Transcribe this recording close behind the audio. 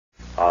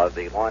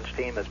The launch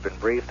team has been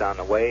briefed on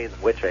the way in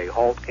which a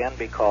halt can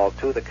be called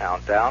to the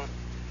countdown.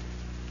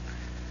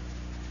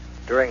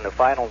 During the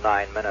final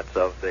 9 minutes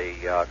of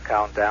the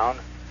countdown,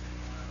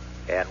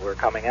 and we're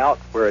coming out,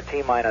 we're at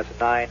T-minus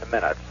 9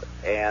 minutes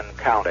and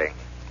counting.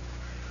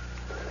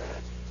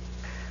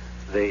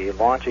 The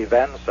launch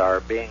events are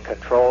being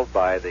controlled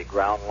by the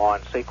ground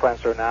launch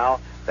sequencer now.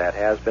 That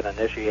has been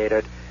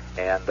initiated,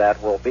 and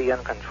that will be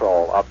in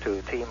control up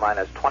to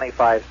T-minus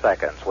 25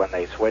 seconds when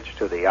they switch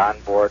to the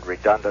onboard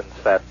redundant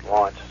set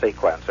launch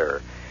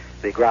sequencer.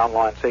 The ground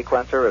launch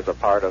sequencer is a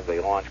part of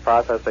the launch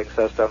processing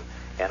system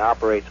and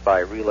operates by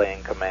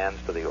relaying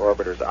commands to the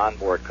orbiter's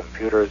onboard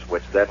computers,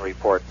 which then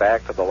report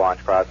back to the launch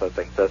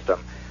processing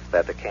system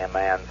that the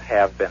commands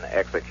have been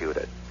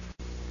executed.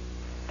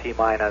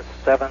 T-minus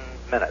 7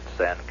 minutes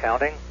and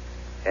counting,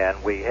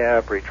 and we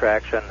have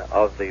retraction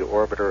of the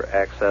orbiter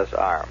access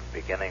arm,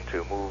 beginning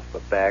to move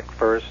back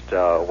first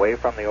away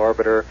from the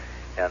orbiter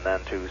and then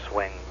to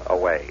swing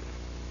away.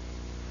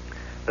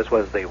 This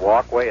was the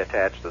walkway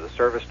attached to the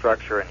service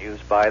structure and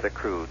used by the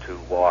crew to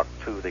walk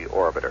to the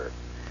orbiter.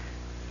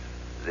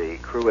 The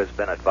crew has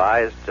been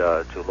advised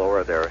to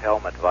lower their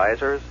helmet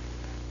visors.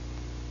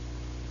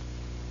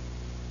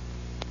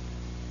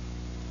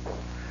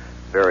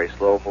 Very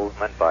slow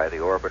movement by the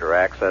orbiter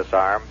access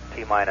arm.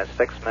 T-minus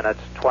 6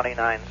 minutes,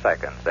 29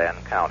 seconds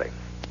and counting.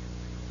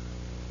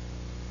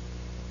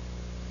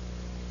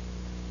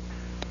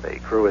 The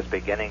crew is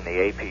beginning the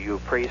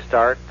Apu Pre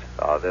Start.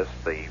 The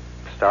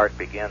start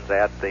begins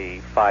at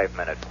the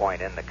 5-minute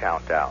point in the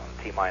countdown.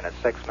 T-minus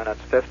 6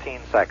 minutes, 15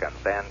 seconds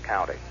and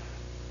counting.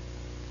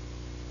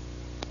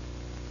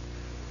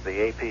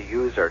 The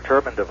APUs are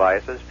turbine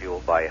devices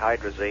fueled by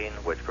hydrazine,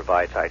 which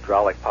provides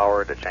hydraulic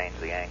power to change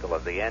the angle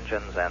of the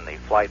engines and the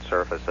flight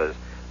surfaces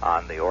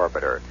on the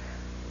orbiter.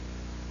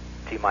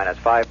 T-minus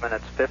 5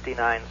 minutes,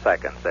 59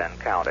 seconds and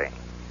counting.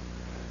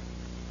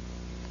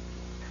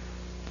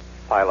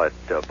 Pilot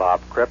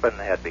Bob Crippen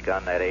had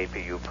begun that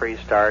Apu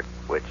Pre-Start,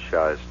 which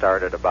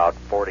started about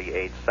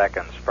 48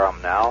 seconds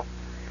from now.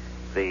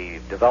 The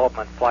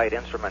development flight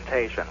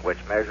instrumentation, which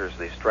measures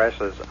the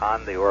stresses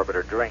on the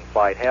orbiter during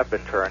flight, have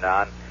been turned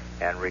on,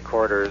 and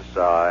recorders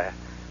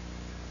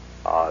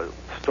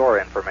store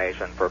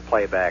information for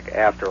playback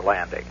after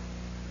landing.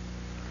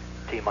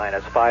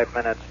 T-minus 5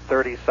 minutes,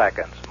 30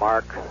 seconds,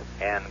 mark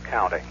and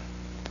counting.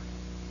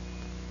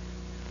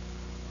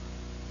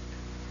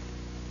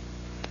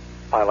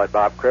 Pilot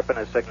Bob Crippen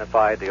has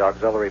signified the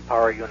auxiliary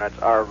power units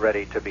are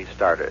ready to be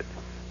started.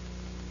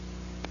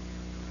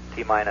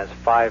 T-minus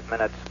 5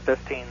 minutes,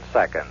 15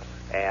 seconds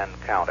and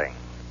counting.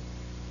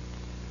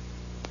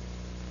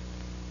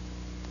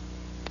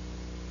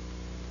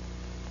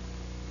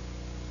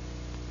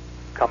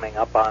 Coming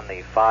up on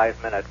the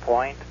 5-minute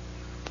point,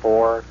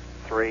 4,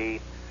 3,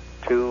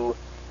 2,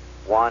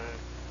 1,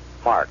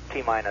 mark.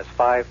 T-minus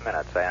 5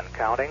 minutes and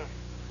counting.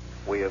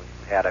 We have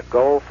had a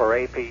go for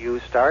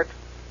APU start.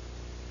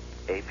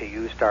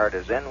 APU start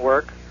is in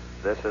work.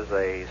 This is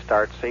a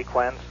start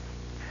sequence.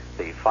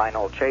 The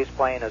final chase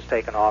plane is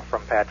taken off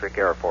from Patrick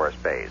Air Force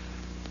Base.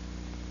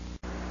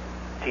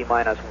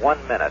 T-minus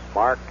 1 minute,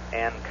 mark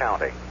and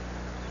counting.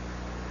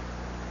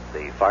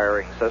 The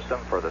firing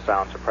system for the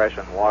sound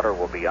suppression water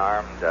will be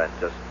armed in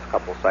just a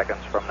couple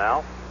seconds from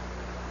now.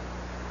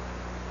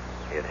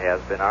 It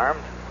has been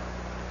armed.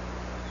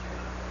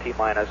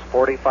 T-minus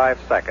 45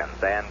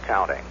 seconds and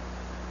counting.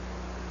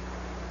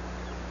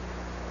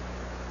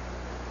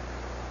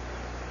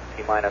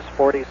 T-minus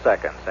 40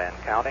 seconds and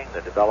counting.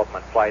 The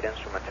development flight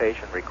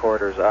instrumentation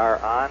recorders are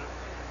on.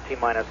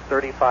 T-minus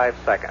 35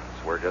 seconds.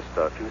 We're just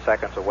a few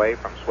seconds away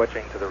from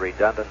switching to the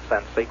redundant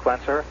sense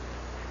sequencer.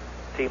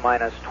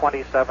 T-minus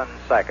 27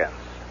 seconds.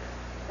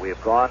 We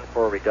have gone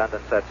for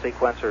redundant set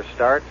sequencer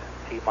start.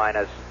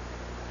 T-minus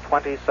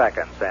 20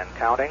 seconds and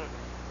counting.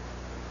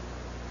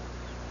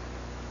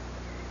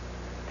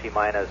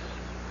 T-minus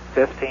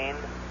 15,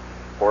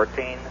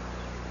 14,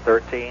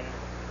 13,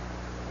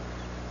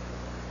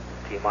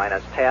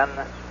 T-minus 10,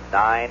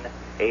 9,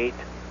 8,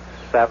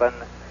 7,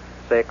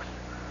 6,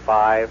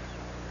 5,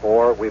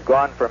 4. We've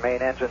gone for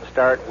main engine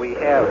start. We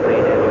have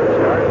main engine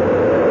start.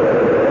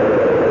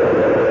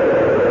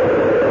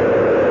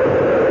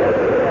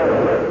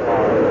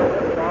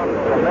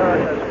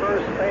 America's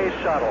first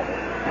space shuttle.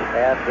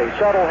 And the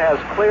shuttle has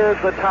cleared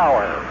the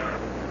tower.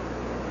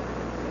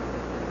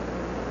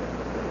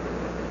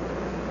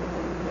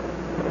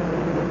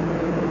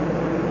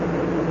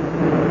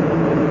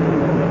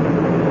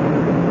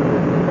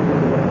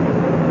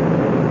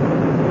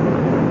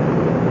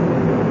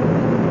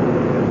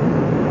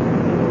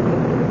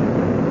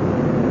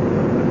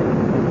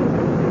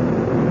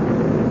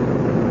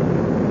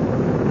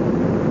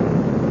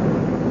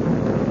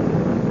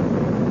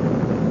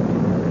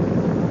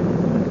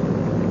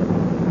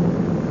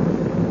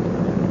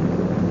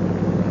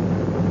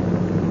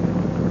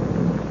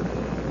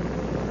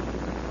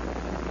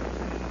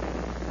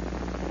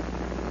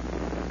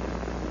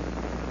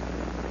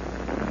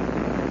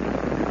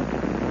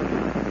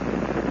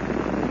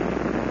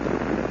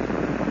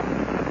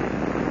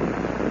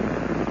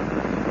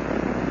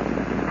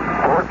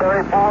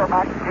 34,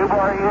 Mach Cube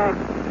RE8.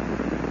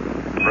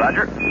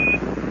 Roger.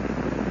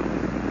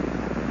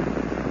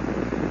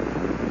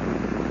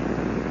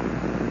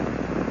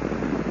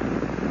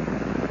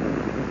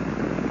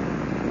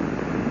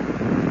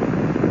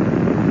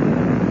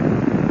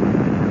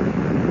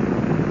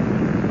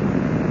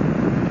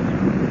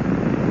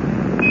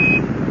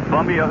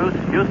 Columbia,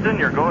 Houston,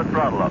 you're go at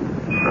throttle up.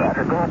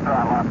 Roger, go at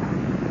throttle up.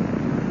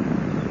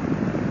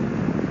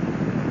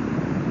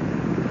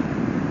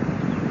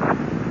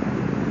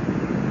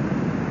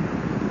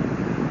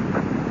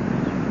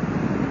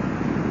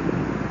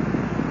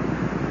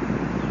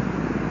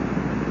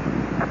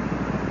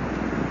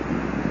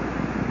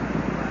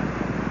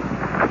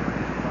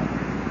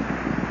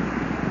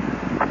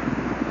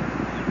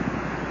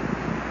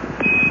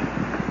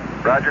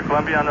 Roger,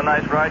 Columbia, on the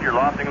nice ride. You're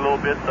lofting a little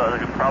bit, so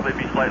it'll probably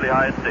be slightly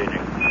high at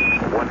staging.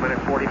 1 minute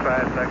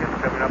 45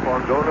 seconds coming up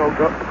on go, no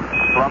go.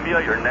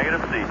 Columbia, you're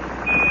negative seat.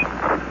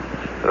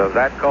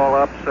 That call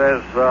up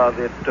says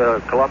that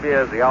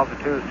Columbia, the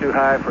altitude is too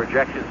high for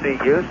ejection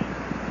seat use.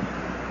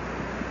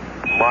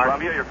 Mark.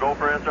 Columbia, your go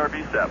for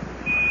SRB step.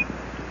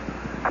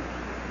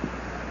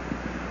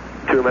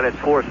 2 minutes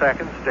 4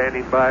 seconds,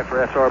 standing by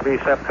for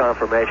SRB SEP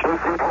confirmation.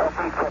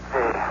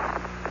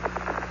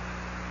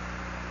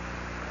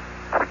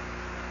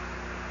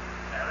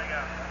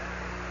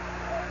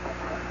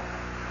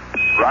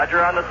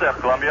 Roger on the SEP,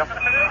 Columbia.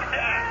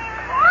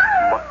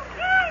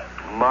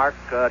 Mark,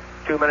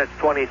 2 minutes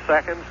 20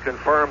 seconds,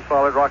 confirm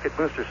solid rocket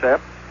booster SEP.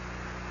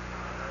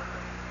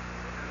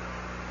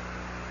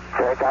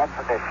 Takeoff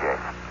initiate.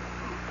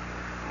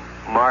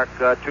 Mark,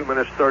 2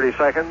 minutes 30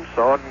 seconds,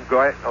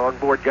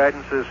 on-board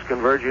guidance is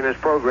converging as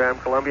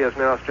programmed. Columbia is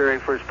now steering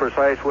for its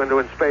precise window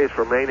in space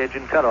for main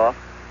engine cutoff.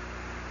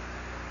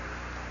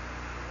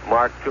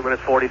 Mark, 2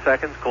 minutes 40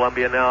 seconds.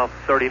 Columbia now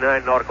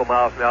 39 nautical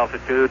miles in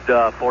altitude,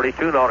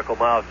 42 nautical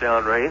miles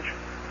downrange.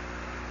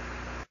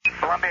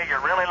 Columbia, you're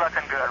really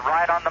looking good.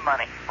 Right on the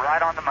money.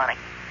 Right on the money.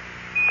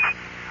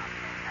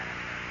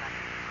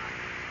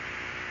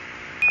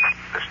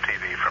 This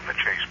TV from the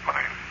chase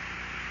plane.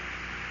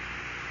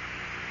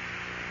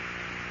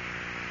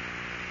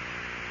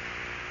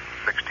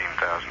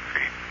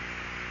 feet.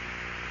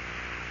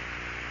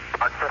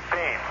 Mark 15.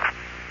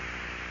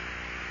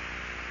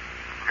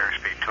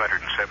 Airspeed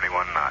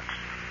 271 knots.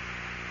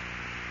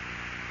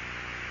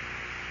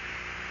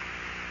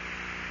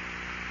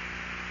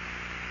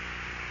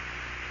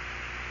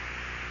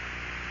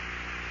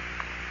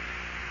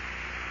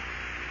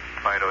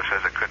 Fido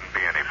says it couldn't be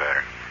any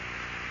better.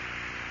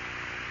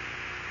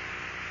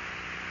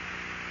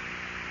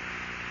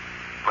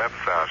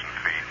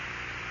 feet.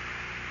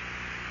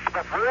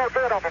 That's real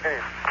good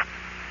underneath.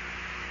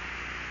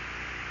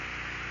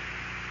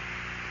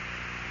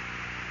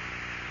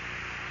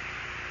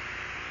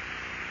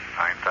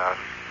 9,000.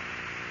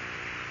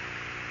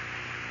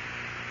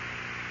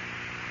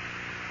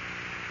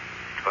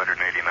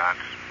 280 knots.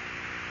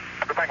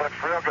 Everything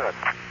looks real good.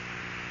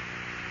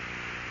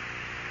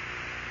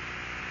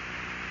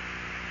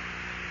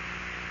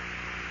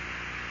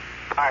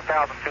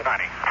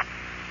 5,290.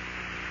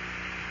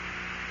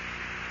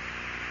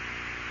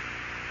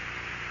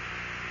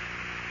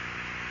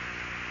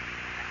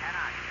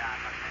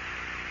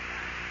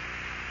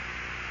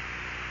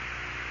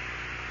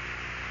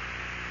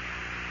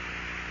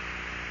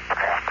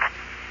 Okay.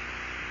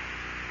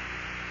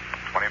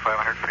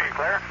 2,500 feet.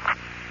 Clear?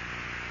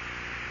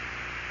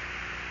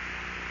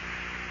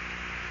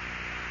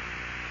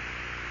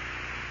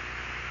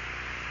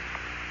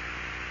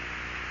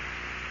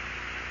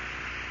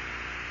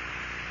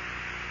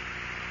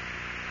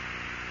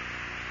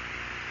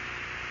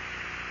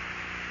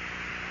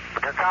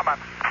 You're coming.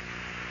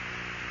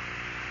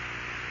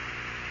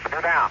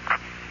 You're down.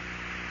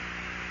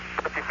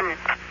 50 feet.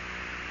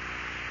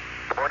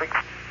 40,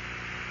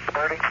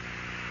 30,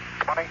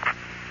 20,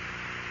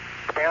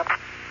 10,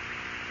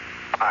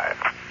 5,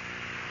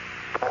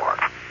 4,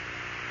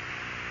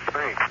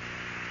 3,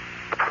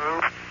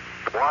 2,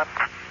 1.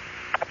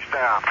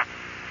 Touchdown.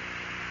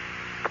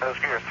 Those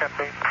gears 10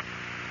 feet.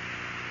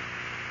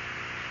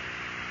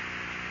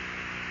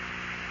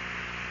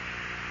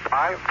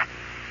 5,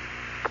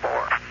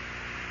 4,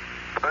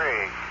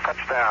 3,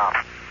 touchdown.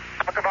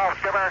 Look above,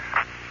 skipper.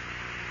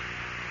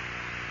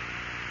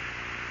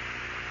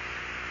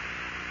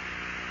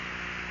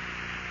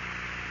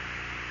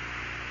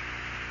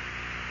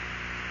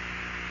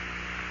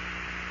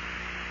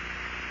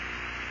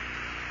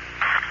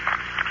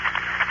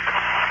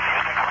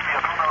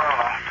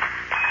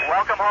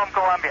 Welcome home,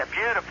 Columbia.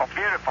 Beautiful,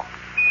 beautiful.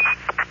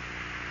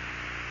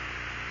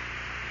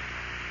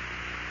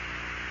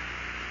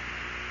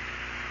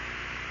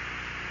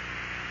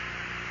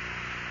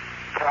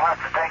 You'll have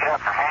to take it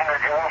up for hangar,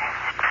 Joe.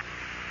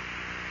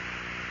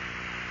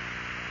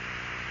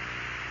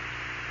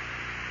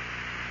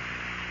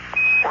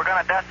 We're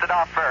going to dust it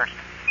off first.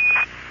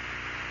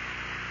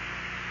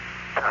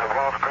 The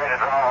world's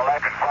greatest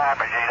all-electric flying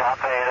machine, I'll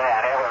tell you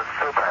that. It was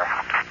super.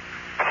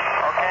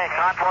 Okay,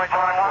 convoy's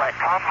on way.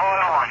 Convoy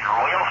on.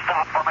 We'll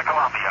stop on the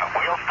Columbia.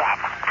 We'll stop.